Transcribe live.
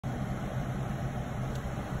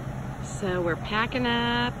So we're packing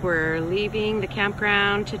up. We're leaving the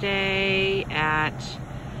campground today at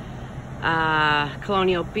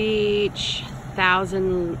Colonial Beach,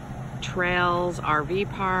 Thousand Trails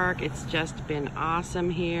RV Park. It's just been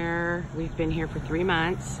awesome here. We've been here for 3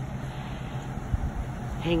 months,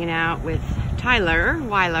 hanging out with Tyler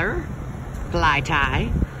Weiler, Fly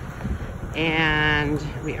Tie, and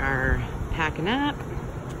we are packing up.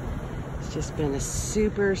 It's just been a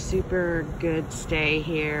super, super good stay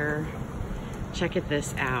here. Check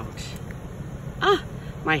this out. Ah,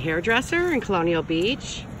 my hairdresser in Colonial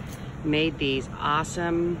Beach made these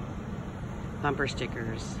awesome bumper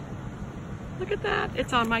stickers. Look at that,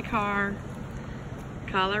 it's on my car.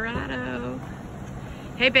 Colorado.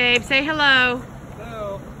 Hey babe, say hello.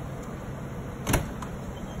 Hello.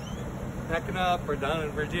 Packing up, we're down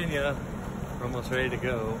in Virginia. We're almost ready to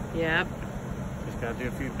go. Yep. Just gotta do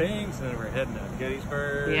a few things and then we're heading to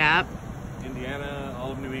Gettysburg. Yep. Indiana,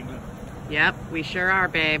 all of New England. Yep, we sure are,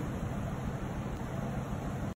 babe.